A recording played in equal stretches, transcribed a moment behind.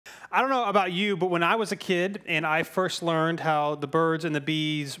I don't know about you, but when I was a kid and I first learned how the birds and the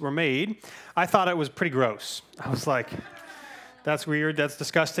bees were made, I thought it was pretty gross. I was like, that's weird, that's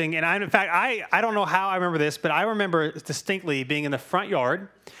disgusting. And in fact, I don't know how I remember this, but I remember distinctly being in the front yard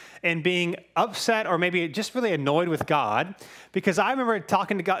and being upset or maybe just really annoyed with God, because I remember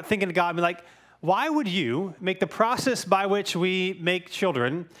talking to God, thinking to God, be like, why would you make the process by which we make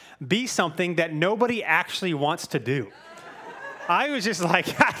children be something that nobody actually wants to do? I was just like,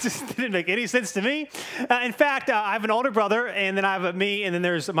 it just didn't make any sense to me. In fact, I have an older brother, and then I have me, and then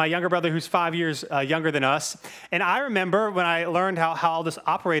there's my younger brother who's 5 years younger than us. And I remember when I learned how this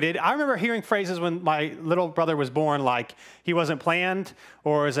operated, I remember hearing phrases when my little brother was born, like he wasn't planned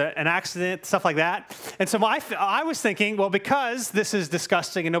or it was an accident, stuff like that. And so I was thinking, well, because this is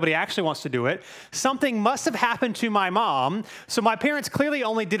disgusting and nobody actually wants to do it, something must have happened to my mom. So my parents clearly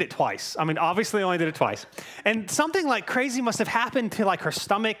only did it twice. I mean, obviously only did it twice. And something like crazy must have happened to like her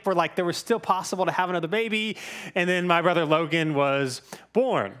stomach where like there was still possible to have another baby. And then my brother Logan was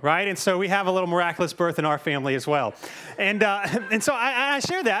born, right? And so we have a little miraculous birth in our family as well. And so I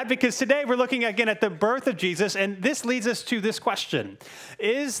share that because today we're looking again at the birth of Jesus. And this leads us to this question.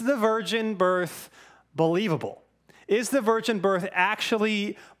 Is the virgin birth believable? Is the virgin birth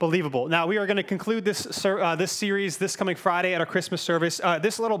actually believable? Now, we are going to conclude this series this coming Friday at our Christmas service.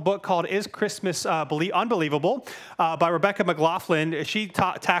 This little book called Is Christmas Unbelievable by Rebecca McLaughlin. She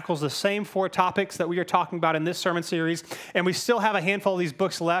tackles the same 4 topics that we are talking about in this sermon series, and we still have a handful of these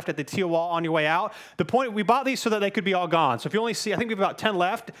books left at the teal wall on your way out. The point, we bought these so that they could be all gone. So if you only see, I think we have about 10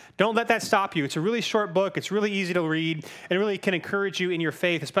 left, don't let that stop you. It's a really short book. It's really easy to read, and it really can encourage you in your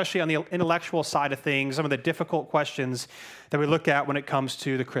faith, especially on the intellectual side of things, some of the difficult questions that we look at when it comes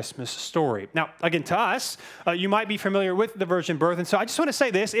to the Christmas story. Now, again, to us, you might be familiar with the virgin birth, and so I just want to say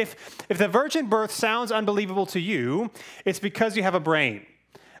this. If the virgin birth sounds unbelievable to you, it's because you have a brain.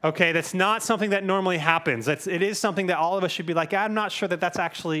 Okay, that's not something that normally happens. It is something that all of us should be like, I'm not sure that that's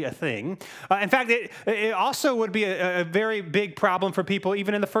actually a thing. In fact, it also would be a very big problem for people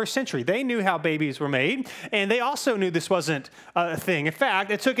even in the first century. They knew how babies were made, and they also knew this wasn't a thing. In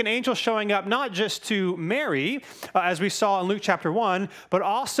fact, it took an angel showing up not just to Mary, as we saw in Luke chapter 1, but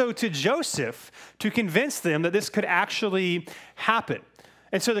also to Joseph to convince them that this could actually happen.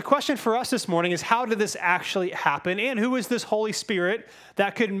 And so the question for us this morning is, how did this actually happen? And who is this Holy Spirit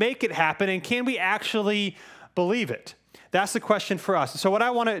that could make it happen? And can we actually believe it? That's the question for us. So what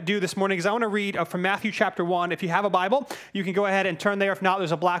I want to do this morning is I want to read from Matthew chapter 1. If you have a Bible, you can go ahead and turn there. If not,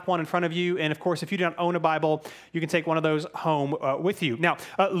 there's a black one in front of you. And of course, if you don't own a Bible, you can take one of those home with you. Now,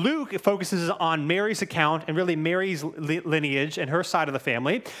 Luke focuses on Mary's account and really Mary's lineage and her side of the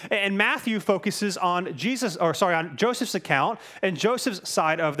family. And Matthew focuses on Joseph's account and Joseph's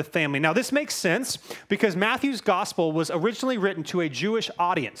side of the family. Now, this makes sense because Matthew's gospel was originally written to a Jewish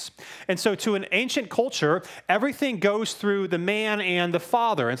audience. And so to an ancient culture, everything goes through the man and the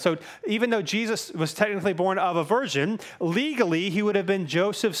father. And so even though Jesus was technically born of a virgin, legally he would have been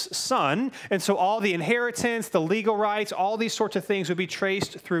Joseph's son. And so all the inheritance, the legal rights, all these sorts of things would be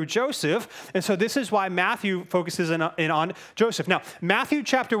traced through Joseph. And so this is why Matthew focuses in on Joseph. Now, Matthew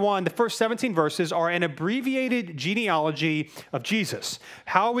chapter 1, the first 17 verses are an abbreviated genealogy of Jesus.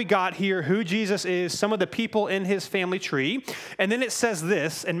 How we got here, who Jesus is, some of the people in his family tree. And then it says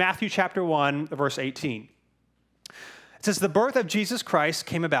this in Matthew chapter 1, verse 18. It says, the birth of Jesus Christ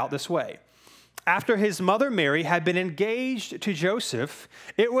came about this way. After his mother Mary had been engaged to Joseph,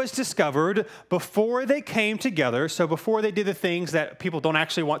 it was discovered before they came together, so before they did the things that people don't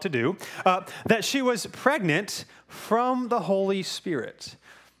actually want to do, that she was pregnant from the Holy Spirit.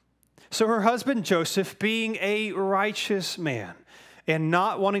 So her husband Joseph, being a righteous man and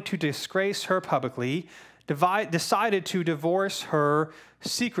not wanting to disgrace her publicly, decided to divorce her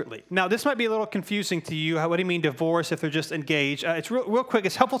secretly. Now, this might be a little confusing to you. What do you mean divorce if they're just engaged? It's real quick.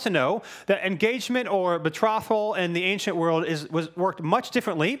 It's helpful to know that engagement or betrothal in the ancient world was worked much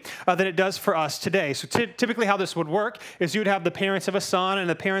differently than it does for us today. So typically how this would work is you would have the parents of a son and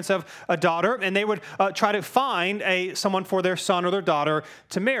the parents of a daughter, and they would try to find someone for their son or their daughter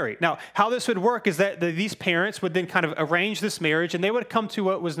to marry. Now, how this would work is that these parents would then kind of arrange this marriage, and they would come to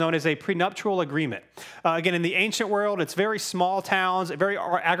what was known as a prenuptial agreement. Again, in the ancient world, it's very small towns, very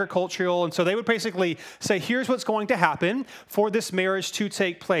agricultural, and so they would basically say, here's what's going to happen for this marriage to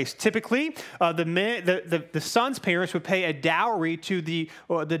take place. Typically, the son's parents would pay a dowry to the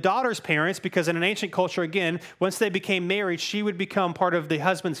daughter's parents because in an ancient culture, again, once they became married, she would become part of the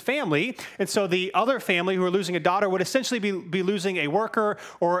husband's family, and so the other family who were losing a daughter would essentially be losing a worker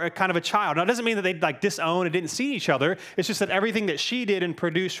or a kind of a child. Now, it doesn't mean that they'd like disown and didn't see each other. It's just that everything that she did and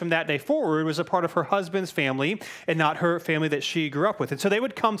produced from that day forward was a part of her husband's family and not her family that she grew up with. And So they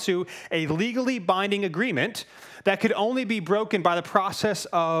would come to a legally binding agreement that could only be broken by the process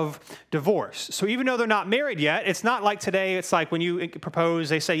of divorce. So even though they're not married yet, it's not like today, it's like when you propose,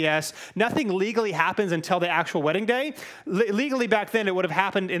 they say yes. Nothing legally happens until the actual wedding day. Legally back then, it would have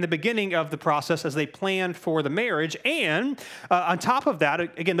happened in the beginning of the process as they planned for the marriage. And on top of that,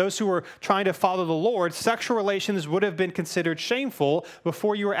 again, those who were trying to follow the Lord, sexual relations would have been considered shameful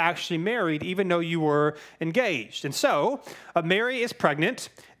before you were actually married, even though you were engaged. And so Mary is pregnant.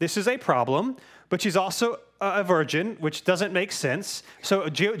 This is a problem, but she's also a virgin, which doesn't make sense. So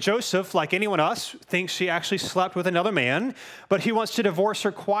Joseph, like anyone else, thinks she actually slept with another man, but he wants to divorce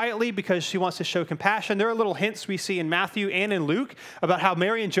her quietly because she wants to show compassion. There are little hints we see in Matthew and in Luke about how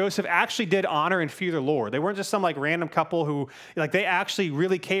Mary and Joseph actually did honor and fear the Lord. They weren't just some like random couple who, like, they actually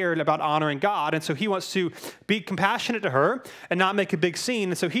really cared about honoring God. And so he wants to be compassionate to her and not make a big scene.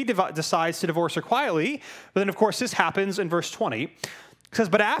 And so he decides to divorce her quietly. But then, of course, this happens in verse 20. It says,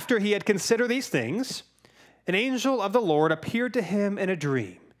 but after he had considered these things, an angel of the Lord appeared to him in a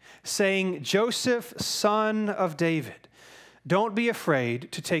dream, saying, Joseph, son of David, don't be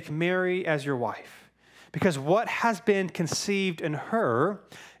afraid to take Mary as your wife, because what has been conceived in her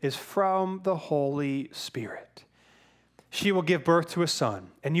is from the Holy Spirit. She will give birth to a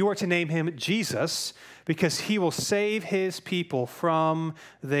son, and you are to name him Jesus, because he will save his people from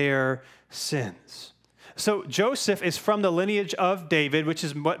their sins. So Joseph is from the lineage of David, which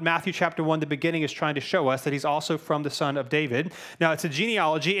is what Matthew chapter 1, the beginning, is trying to show us, that he's also from the son of David. Now, it's a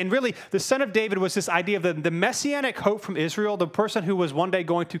genealogy, and really, the son of David was this idea of the messianic hope from Israel, the person who was one day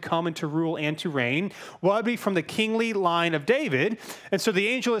going to come and to rule and to reign, would be from the kingly line of David. And so the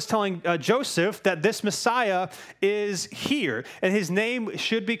angel is telling Joseph that this Messiah is here, and his name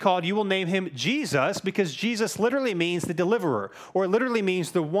should be called, you will name him Jesus, because Jesus literally means the deliverer, or literally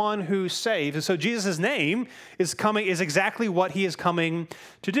means the one who saves. And so Jesus' name is exactly what he is coming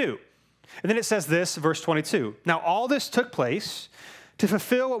to do. And then it says this, verse 22. Now all this took place to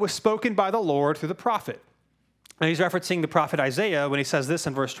fulfill what was spoken by the Lord through the prophet. Now he's referencing the prophet Isaiah when he says this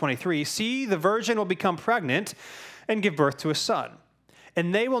in verse 23. See, the virgin will become pregnant and give birth to a son,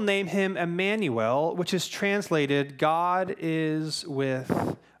 and they will name him Emmanuel, which is translated, God is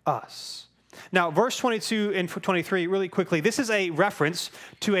with us. Now, verse 22 and 23, really quickly, this is a reference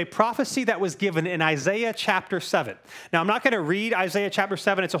to a prophecy that was given in Isaiah chapter 7. Now, I'm not going to read Isaiah chapter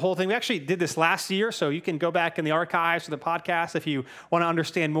 7. It's a whole thing. We actually did this last year, so you can go back in the archives or the podcast if you want to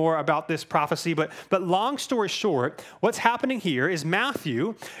understand more about this prophecy. But long story short, what's happening here is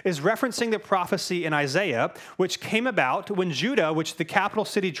Matthew is referencing the prophecy in Isaiah, which came about when Judah, which the capital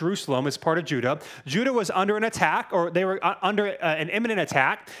city Jerusalem is part of Judah, Judah was under an attack, or they were under an imminent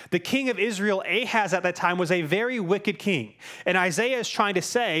attack. The king of Israel, Ahaz, at that time was a very wicked king. And Isaiah is trying to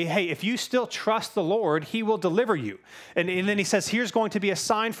say, hey, if you still trust the Lord, he will deliver you. And then he says, here's going to be a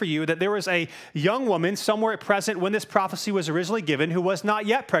sign for you that there was a young woman somewhere present when this prophecy was originally given who was not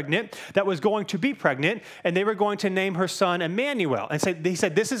yet pregnant, that was going to be pregnant, and they were going to name her son Emmanuel. And so he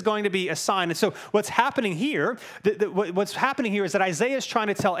said, this is going to be a sign. And so what's happening here, is that Isaiah is trying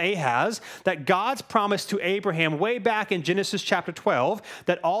to tell Ahaz that God's promise to Abraham way back in Genesis chapter 12,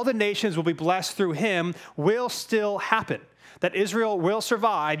 that all the nations will be blessed through him, will still happen. That Israel will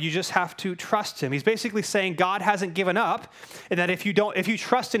survive, you just have to trust him. He's basically saying God hasn't given up, and that if you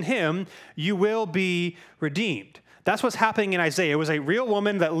trust in him, you will be redeemed. That's what's happening in Isaiah. It was a real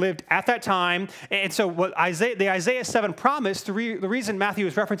woman that lived at that time. And so what the Isaiah 7 promise, the reason Matthew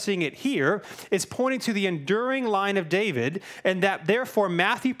is referencing it here, is pointing to the enduring line of David, and that therefore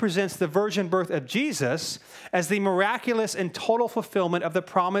Matthew presents the virgin birth of Jesus as the miraculous and total fulfillment of the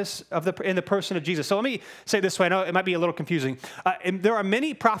promise in the person of Jesus. So let me say it this way. I know it might be a little confusing. There are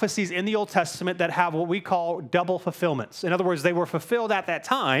many prophecies in the Old Testament that have what we call double fulfillments. In other words, they were fulfilled at that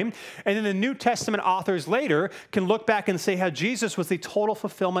time, and then the New Testament authors later can look back and say how Jesus was the total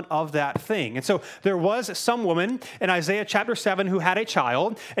fulfillment of that thing. And so there was some woman in Isaiah chapter 7 who had a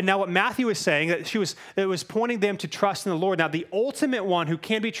child, and now what Matthew is saying, that it was pointing them to trust in the Lord. Now the ultimate one who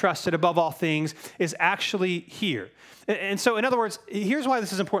can be trusted above all things is actually here. And so, in other words, here's why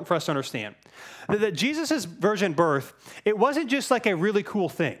this is important for us to understand. That Jesus' virgin birth, it wasn't just like a really cool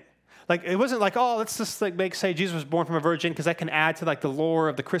thing. Like, it wasn't like, oh, let's just say Jesus was born from a virgin because that can add to like the lore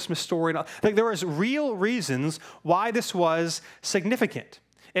of the Christmas story. And all. Like, there was real reasons why this was significant.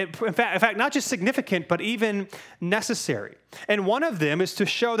 In fact, not just significant, but even necessary. And one of them is to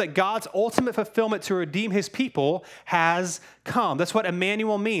show that God's ultimate fulfillment to redeem his people has come. That's what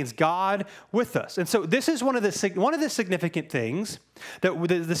Emmanuel means, God with us. And so this is one of the significant things that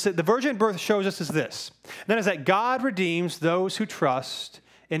the virgin birth shows us is this. And that is that God redeems those who trust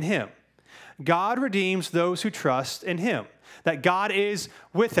in him. God redeems those who trust in him. that God is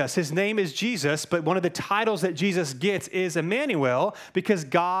with us. His name is Jesus, but one of the titles that Jesus gets is Emmanuel, because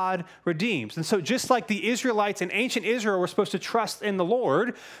God redeems. And so just like the Israelites in ancient Israel were supposed to trust in the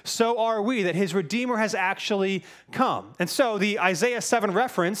Lord, so are we, that his Redeemer has actually come. And so the Isaiah 7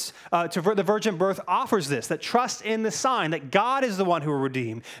 reference to the virgin birth offers this, that trust in the sign, that God is the one who will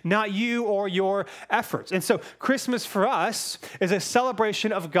redeem, not you or your efforts. And so Christmas for us is a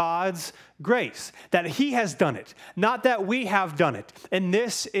celebration of God's grace, that he has done it, not that we have done it. And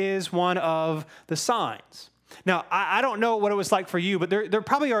this is one of the signs. Now, I don't know what it was like for you, but there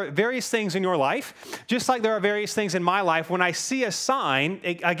probably are various things in your life, just like there are various things in my life. When I see a sign,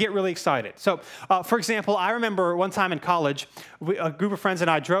 I get really excited. So, for example, I remember one time in college, a group of friends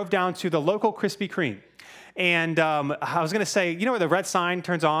and I drove down to the local Krispy Kreme. And I was going to say, you know where the red sign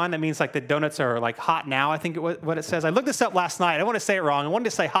turns on? That means like the donuts are like hot now, I think what it says. I looked this up last night. I don't want to say it wrong. I wanted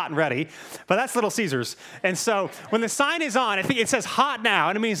to say hot and ready, but that's Little Caesars. And so when the sign is on, I think it says hot now,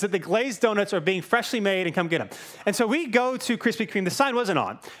 and it means that the glazed donuts are being freshly made and come get them. And so we go to Krispy Kreme. The sign wasn't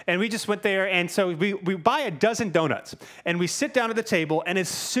on, and we just went there. And so we buy a dozen donuts, and we sit down at the table, and as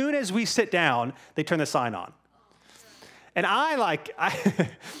soon as we sit down, they turn the sign on. And I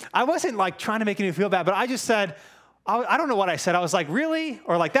wasn't like trying to make anyone feel bad, but I just said, I don't know what I said. I was like, really?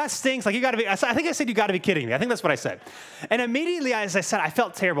 Or like, that stinks. Like, you got to be, I think I said, you got to be kidding me. I think that's what I said. And immediately, as I said, I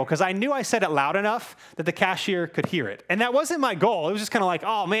felt terrible because I knew I said it loud enough that the cashier could hear it. And that wasn't my goal. It was just kind of like,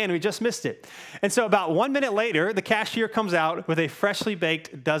 oh man, we just missed it. And so about 1 minute later, the cashier comes out with a freshly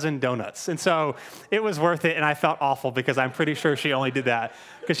baked dozen donuts. And so it was worth it. And I felt awful because I'm pretty sure she only did that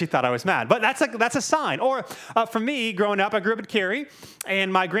because she thought I was mad. But that's a sign. Or for me, growing up, I grew up in Cary,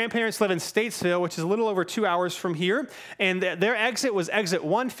 and my grandparents live in Statesville, which is a little over 2 hours from here. And their exit was exit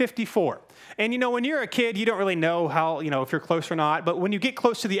 154. And, you know, when you're a kid, you don't really know how, you know, if you're close or not. But when you get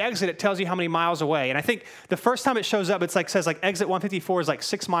close to the exit, it tells you how many miles away. And I think the first time it shows up, it's like says like exit 154 is like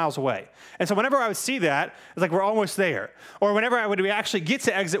 6 miles away. And so whenever I would see that, it's like we're almost there. Or whenever we actually get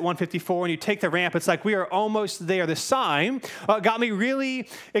to exit 154 and you take the ramp, it's like we are almost there. The sign got me really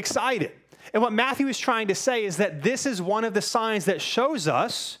excited. And what Matthew is trying to say is that this is one of the signs that shows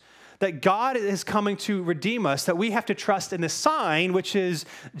us that God is coming to redeem us, that we have to trust in the sign, which is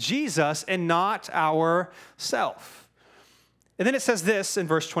Jesus and not ourself. And then it says this in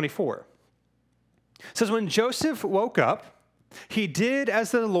verse 24. It says, when Joseph woke up, he did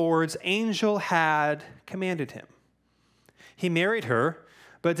as the Lord's angel had commanded him. He married her,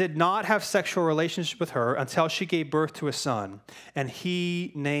 but did not have sexual relationship with her until she gave birth to a son, and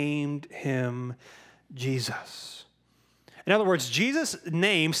he named him Jesus. In other words, Jesus'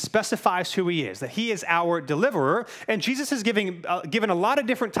 name specifies who he is, that he is our deliverer, and Jesus is given a lot of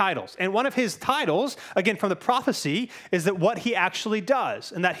different titles. And one of his titles, again, from the prophecy, is that what he actually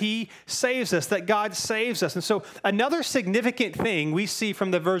does, and that he saves us, that God saves us. And so another significant thing we see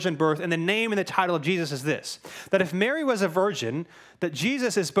from the virgin birth and the name and the title of Jesus is this, that if Mary was a virgin, that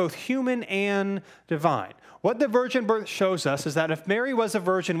Jesus is both human and divine. What the virgin birth shows us is that if Mary was a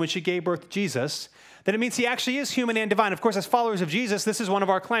virgin when she gave birth to Jesus, then it means he actually is human and divine. Of course, as followers of Jesus, this is one of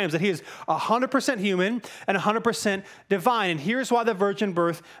our claims, that he is 100% human and 100% divine. And here's why the virgin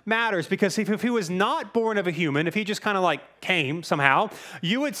birth matters. Because if he was not born of a human, if he just kind of like came somehow,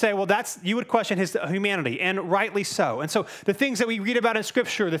 you would say, well, you would question his humanity, and rightly so. And so the things that we read about in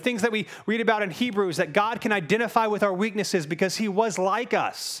Scripture, the things that we read about in Hebrews, that God can identify with our weaknesses because he was like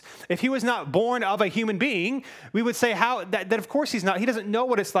us. If he was not born of a human being, we would say that of course he's not. He doesn't know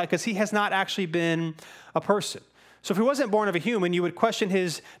what it's like because he has not actually been a person. So if he wasn't born of a human, you would question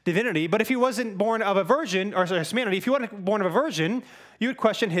his divinity. But if he wasn't born of a virgin, or his humanity, if he wasn't born of a virgin, you would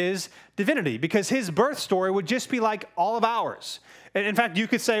question his divinity, because his birth story would just be like all of ours. And in fact, you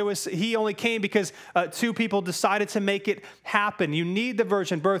could say he only came because two people decided to make it happen. You need the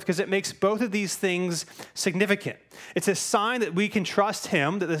virgin birth because it makes both of these things significant. It's a sign that we can trust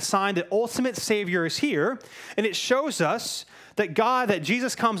him, that the sign that ultimate Savior is here, and it shows us that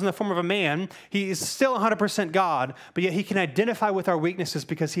Jesus comes in the form of a man. He is still 100% God, but yet he can identify with our weaknesses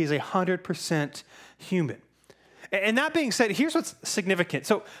because he is 100% human. And that being said, here's what's significant.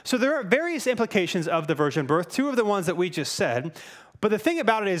 So there are various implications of the virgin birth, two of the ones that we just said. But the thing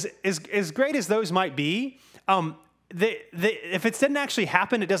about it is as great as those might be, if it didn't actually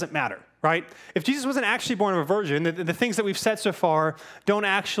happen, it doesn't matter, right? If Jesus wasn't actually born of a virgin, the things that we've said so far don't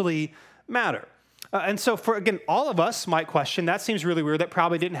actually matter. And so again, all of us might question, that seems really weird, that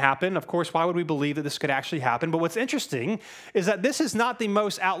probably didn't happen. Of course, why would we believe that this could actually happen? But what's interesting is that this is not the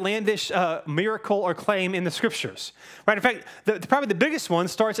most outlandish miracle or claim in the Scriptures, right? In fact, probably the biggest one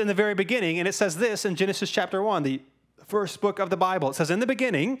starts in the very beginning, and it says this in Genesis chapter 1, the first book of the Bible. It says, in the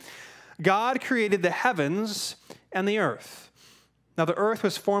beginning, God created the heavens and the earth. Now the earth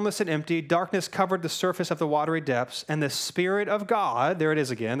was formless and empty. Darkness covered the surface of the watery depths, and the Spirit of God, there it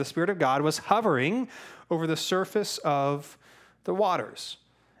is again, the Spirit of God was hovering over the surface of the waters.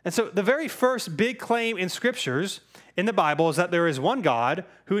 And so the very first big claim in scriptures in the Bible is that there is one God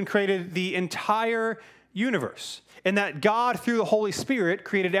who created the entire universe, and that God, through the Holy Spirit,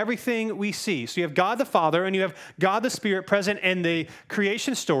 created everything we see. So you have God the Father, and you have God the Spirit present in the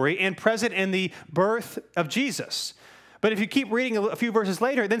creation story and present in the birth of Jesus. But if you keep reading a few verses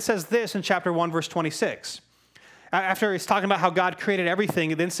later, it then says this in chapter 1, verse 26. After he's talking about how God created everything,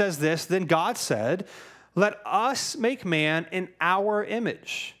 it then says this, then God said, let us make man in our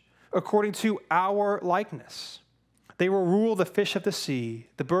image, according to our likeness. They will rule the fish of the sea,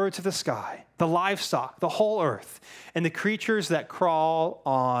 the birds of the sky, the livestock, the whole earth, and the creatures that crawl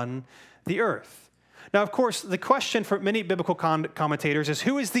on the earth. Now, of course, the question for many biblical commentators is,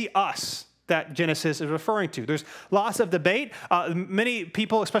 who is the us that Genesis is referring to? There's lots of debate. Many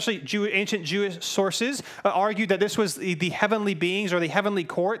people, especially ancient Jewish sources, argued that this was the heavenly beings or the heavenly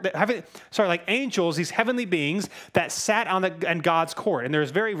court, like angels, these heavenly beings that sat in God's court. And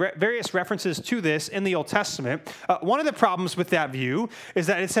there's various references to this in the Old Testament. One of the problems with that view is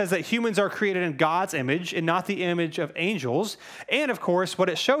that it says that humans are created in God's image and not the image of angels. And of course, what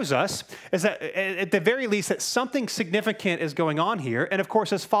it shows us is that at the very least that something significant is going on here. And of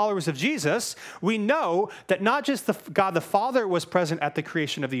course, as followers of Jesus, we know that not just God the Father was present at the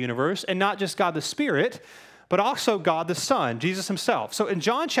creation of the universe, and not just God the Spirit, but also God the Son, Jesus himself. So in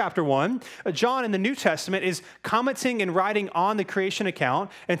John chapter 1, John in the New Testament is commenting and writing on the creation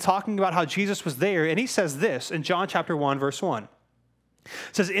account and talking about how Jesus was there. And he says this in John chapter 1, verse 1.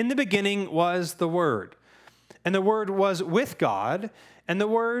 It says, in the beginning was the Word, and the Word was with God, and the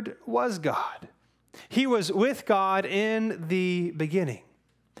Word was God. He was with God in the beginning.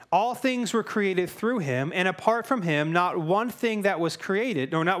 All things were created through him, and apart from him, not one thing was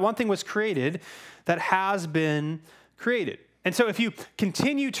created that has been created. And so if you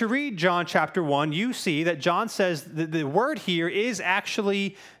continue to read John chapter 1, you see that John says that the word here is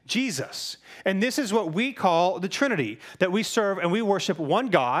actually Jesus. And this is what we call the Trinity, that we serve and we worship one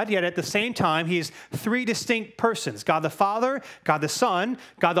God, yet at the same time, he's three distinct persons, God the Father, God the Son,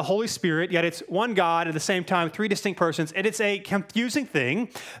 God the Holy Spirit, yet it's one God at the same time, three distinct persons. And it's a confusing thing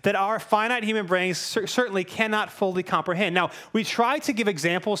that our finite human brains certainly cannot fully comprehend. Now, we try to give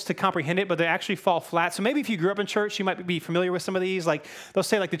examples to comprehend it, but they actually fall flat. So maybe if you grew up in church, you might be familiar with some of these. Like they'll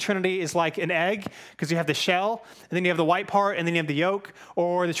say like the Trinity is like an egg because you have the shell, and then you have the white part, and then you have the yolk,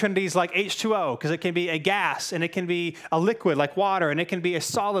 or the Trinity is like H2O because it can be a gas, and it can be a liquid like water, and it can be a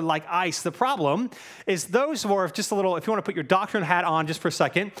solid like ice. The problem is those were just a little, if you want to put your doctrine hat on just for a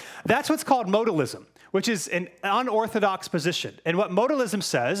second, that's what's called modalism, which is an unorthodox position. And what modalism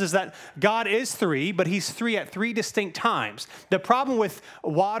says is that God is three, but he's three at three distinct times. The problem with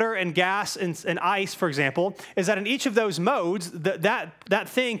water and gas and ice, for example, is that in each of those modes, that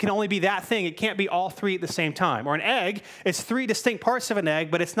thing can only be that thing. It can't be all three at the same time. Or an egg, it's three distinct parts of an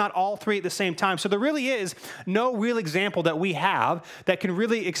egg, but it's not all three at the same time. So there really is no real example that we have that can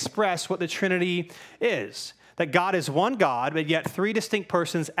really express what the Trinity is. That God is one God, but yet three distinct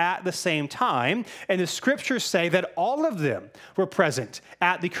persons at the same time. And the scriptures say that all of them were present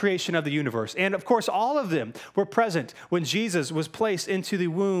at the creation of the universe. And of course, all of them were present when Jesus was placed into the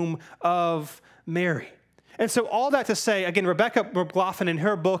womb of Mary. And so all that to say, again, Rebecca McLaughlin in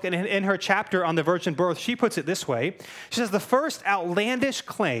her book and in her chapter on the virgin birth, she puts it this way. She says, the first outlandish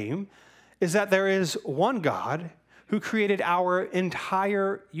claim is that there is one God who created our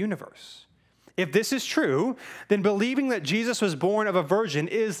entire universe. If this is true, then believing that Jesus was born of a virgin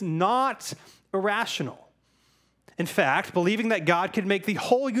is not irrational. In fact, believing that God could make the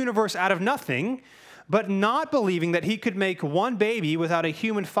whole universe out of nothing, but not believing that he could make one baby without a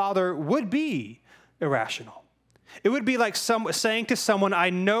human father would be irrational. It would be like saying to someone, I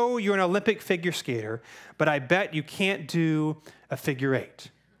know you're an Olympic figure skater, but I bet you can't do a figure eight.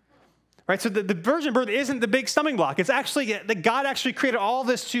 Right? So the virgin birth isn't the big stumbling block. It's actually that God actually created all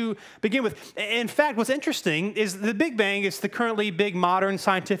this to begin with. In fact, what's interesting is the Big Bang is the currently big modern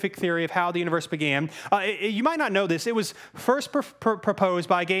scientific theory of how the universe began. You might not know this. It was first proposed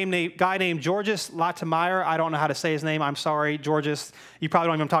by a guy named Georges Latimer. I don't know how to say his name. I'm sorry, Georges. You probably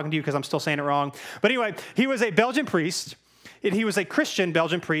don't even know I'm talking to you because I'm still saying it wrong. But anyway, he was a Belgian priest. He was a Christian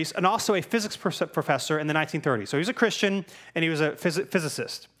Belgian priest and also a physics professor in the 1930s. So he was a Christian and he was a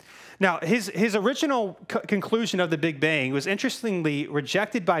physicist. Now, his original conclusion of the Big Bang was interestingly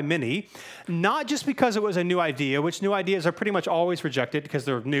rejected by many, not just because it was a new idea, which new ideas are pretty much always rejected because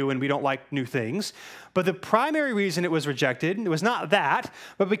they're new and we don't like new things, but the primary reason it was rejected, it was not that,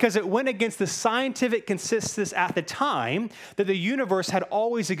 but because it went against the scientific consensus at the time that the universe had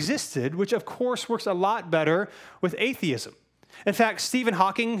always existed, which of course works a lot better with atheism. In fact, Stephen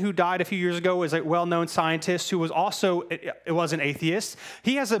Hawking, who died a few years ago, was a well-known scientist who was also an atheist.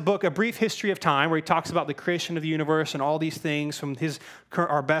 He has a book, A Brief History of Time, where he talks about the creation of the universe and all these things from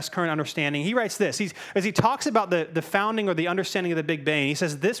our best current understanding. He writes this, as he talks about the founding or the understanding of the Big Bang, he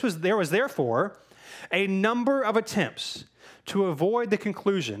says, there was therefore a number of attempts to avoid the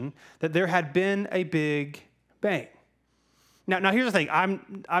conclusion that there had been a Big Bang. Now here's the thing.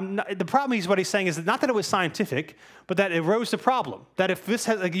 The problem is what he's saying is that not that it was scientific, but that it arose the problem. That if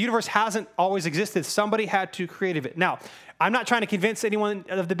the universe hasn't always existed, somebody had to create it. Now, I'm not trying to convince anyone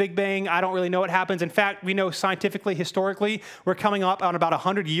of the Big Bang. I don't really know what happens. In fact, we know scientifically, historically, we're coming up on about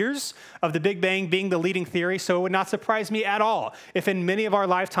 100 years of the Big Bang being the leading theory, so it would not surprise me at all if in many of our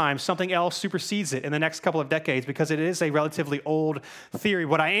lifetimes something else supersedes it in the next couple of decades, because it is a relatively old theory.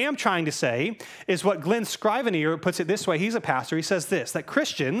 What I am trying to say is what Glenn Scrivener puts it this way. He's a pastor. He says this, that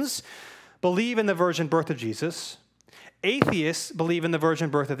Christians believe in the virgin birth of Jesus. Atheists believe in the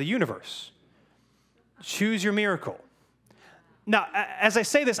virgin birth of the universe. Choose your miracle. Now, as I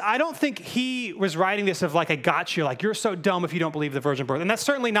say this, I don't think he was writing this of like a gotcha, like you're so dumb if you don't believe the virgin birth. And that's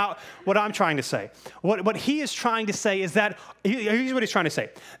certainly not what I'm trying to say. What he is trying to say is that, here's what he's trying to say,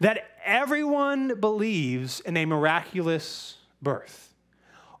 that everyone believes in a miraculous birth.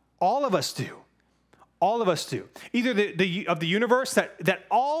 All of us do. All of us do. Either of the universe that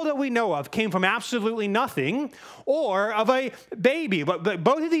all that we know of came from absolutely nothing, or of a baby. But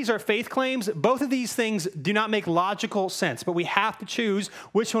both of these are faith claims. Both of these things do not make logical sense, but we have to choose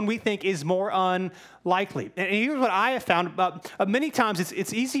which one we think is more unlikely. And here's what I have found. Many times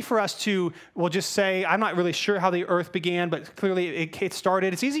it's easy for us to, we'll just say, I'm not really sure how the earth began, but clearly it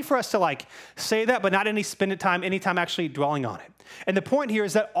started. It's easy for us to like say that, but not spend any time actually dwelling on it. And the point here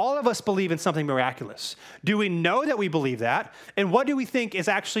is that all of us believe in something miraculous. Do we know that we believe that? And what do we think is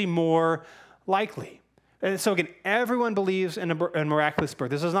actually more likely? And so again, everyone believes in a miraculous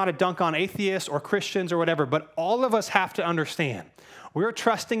birth. This is not a dunk on atheists or Christians or whatever, but all of us have to understand we're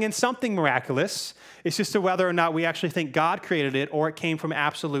trusting in something miraculous. It's just whether or not we actually think God created it or it came from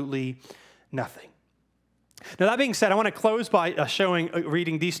absolutely nothing. Now, that being said, I want to close by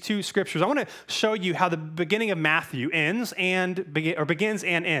reading these two scriptures. I want to show you how the beginning of Matthew begins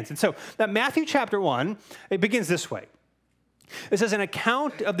and ends. And so that Matthew chapter 1, it begins this way. It says, an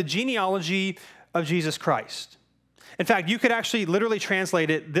account of the genealogy of Jesus Christ. In fact, you could actually literally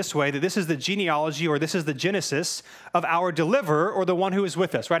translate it this way, that this is the genealogy or this is the genesis of our deliverer or the one who is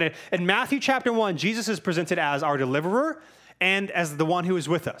with us, right? In Matthew chapter 1, Jesus is presented as our deliverer and as the one who is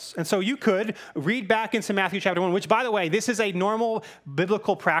with us. And so you could read back into Matthew chapter 1, which, by the way, this is a normal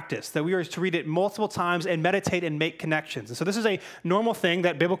biblical practice, that we are to read it multiple times and meditate and make connections. And so this is a normal thing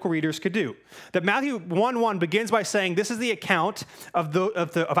that biblical readers could do. That Matthew 1:1 begins by saying, this is the account of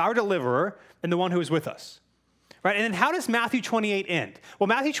our deliverer and the one who is with us. Right? And then how does Matthew 28 end? Well,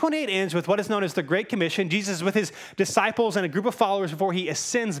 Matthew 28 ends with what is known as the Great Commission. Jesus is with his disciples and a group of followers before he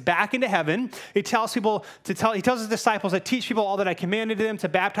ascends back into heaven. He tells his disciples to teach people all that I commanded them, to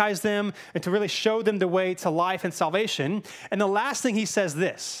baptize them, and to really show them the way to life and salvation. And the last thing he says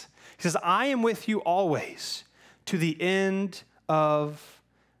this. He says, I am with you always to the end of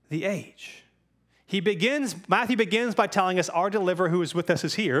the age. Matthew begins by telling us our deliverer who is with us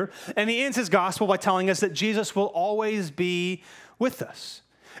is here, and he ends his gospel by telling us that Jesus will always be with us.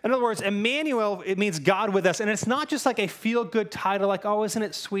 In other words, Emmanuel, it means God with us, and it's not just like a feel-good title, like, oh, isn't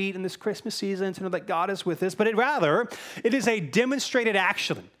it sweet in this Christmas season to know that God is with us, but it is a demonstrated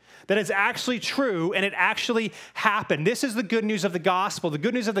action. That it's actually true and it actually happened. This is the good news of the gospel. The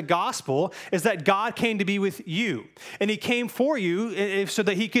good news of the gospel is that God came to be with you. And he came for you so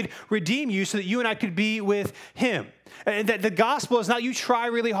that he could redeem you so that you and I could be with him. And that the gospel is not you try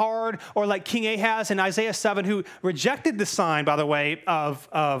really hard or like King Ahaz in Isaiah 7 who rejected the sign, by the way, of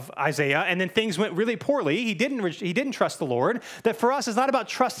Isaiah, and then things went really poorly. He didn't trust the Lord. That for us is not about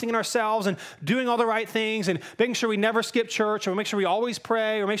trusting in ourselves and doing all the right things and making sure we never skip church or make sure we always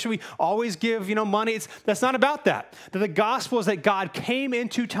pray or make sure we always give money. That's not about that. That the gospel is that God came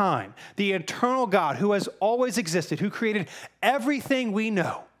into time, the eternal God who has always existed, who created everything we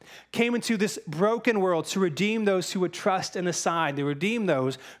know, came into this broken world to redeem those who would trust in the Son, to redeem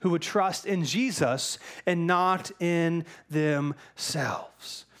those who would trust in Jesus and not in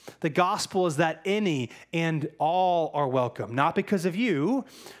themselves. The gospel is that any and all are welcome, not because of you,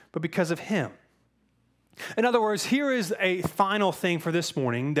 but because of him. In other words, here is a final thing for this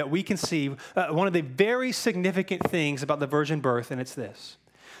morning that we can see, one of the very significant things about the virgin birth, and it's this.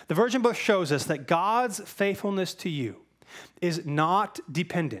 The virgin birth shows us that God's faithfulness to you is not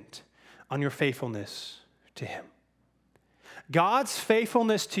dependent on your faithfulness to him. God's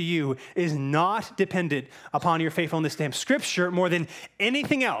faithfulness to you is not dependent upon your faithfulness to him. Scripture, more than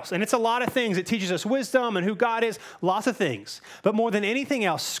anything else, and it's a lot of things. It teaches us wisdom and who God is, lots of things. But more than anything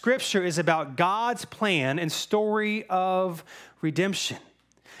else, Scripture is about God's plan and story of redemption.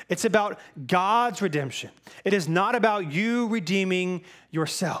 It's about God's redemption. It is not about you redeeming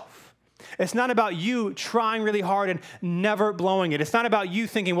yourself. It's not about you trying really hard and never blowing it. It's not about you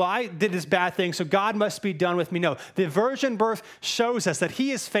thinking, well, I did this bad thing, so God must be done with me. No, the virgin birth shows us that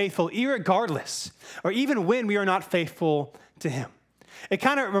he is faithful irregardless, or even when we are not faithful to him. It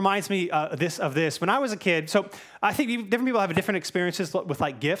kind of reminds me of this. When I was a kid, so I think different people have different experiences with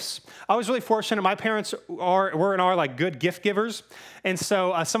like gifts. I was really fortunate. My parents were and are like good gift givers. And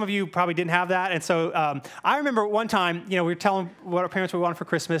so some of you probably didn't have that. And so I remember one time, we were telling what our parents wanted for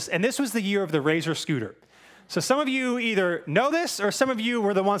Christmas. And this was the year of the Razor scooter. So some of you either know this or some of you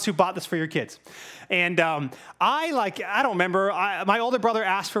were the ones who bought this for your kids. And I don't remember, my older brother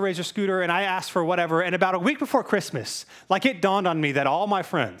asked for a Razor scooter and I asked for whatever. And about a week before Christmas, it dawned on me that all my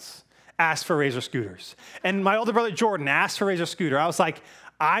friends asked for Razor scooters. And my older brother Jordan asked for a Razor scooter. I was like,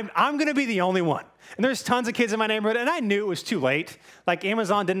 I'm going to be the only one. And there's tons of kids in my neighborhood, and I knew it was too late.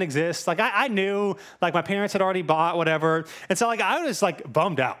 Amazon didn't exist. I knew, my parents had already bought whatever. And so, I was,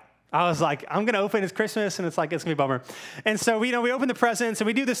 bummed out. I was like, I'm going to open it's Christmas, and it's going to be a bummer. And so, we open the presents, and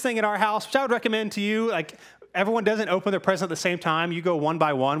we do this thing at our house, which I would recommend to you. Everyone doesn't open their present at the same time. You go one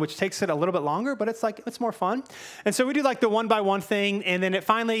by one, which takes it a little bit longer, but it's more fun. And so we do the one by one thing, and then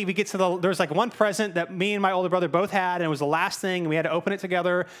finally we get to there's one present that me and my older brother both had, and it was the last thing, and we had to open it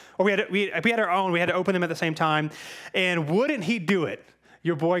together, or we had our own, we had to open them at the same time. And wouldn't he do it?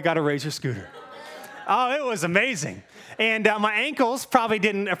 Your boy got a Razor scooter. Oh, it was amazing. And my ankles probably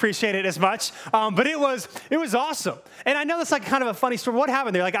didn't appreciate it as much, but it was awesome. And I know that's kind of a funny story. What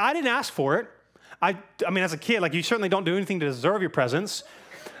happened there? I didn't ask for it. I mean, as a kid, you certainly don't do anything to deserve your presents,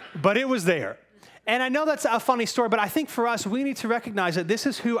 but it was there. And I know that's a funny story, but I think for us, we need to recognize that this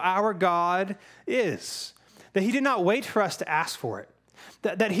is who our God is, that he did not wait for us to ask for it,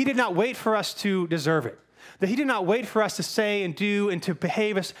 that he did not wait for us to deserve it, that he did not wait for us to say and do and to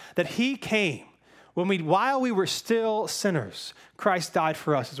behave us, that he came. While we were still sinners, Christ died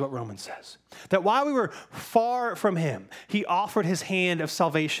for us, is what Romans says. That while we were far from him, he offered his hand of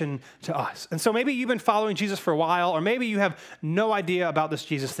salvation to us. And so maybe you've been following Jesus for a while, or maybe you have no idea about this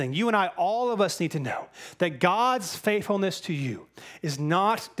Jesus thing. You and I, all of us need to know that God's faithfulness to you is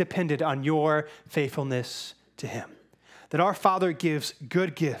not dependent on your faithfulness to him. That our Father gives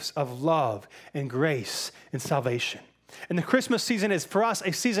good gifts of love and grace and salvation. And the Christmas season is, for us,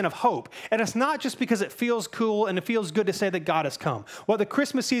 a season of hope. And it's not just because it feels cool and it feels good to say that God has come. Well, the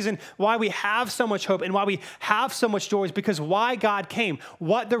Christmas season, why we have so much hope and why we have so much joy is because why God came,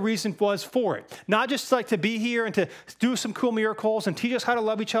 what the reason was for it. Not just to be here and to do some cool miracles and teach us how to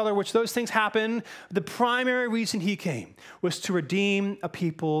love each other, which those things happen. The primary reason he came was to redeem a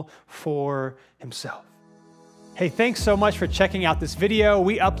people for himself. Hey, thanks so much for checking out this video.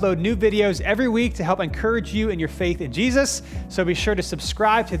 We upload new videos every week to help encourage you in your faith in Jesus. So be sure to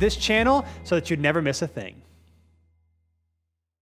subscribe to this channel so that you never miss a thing.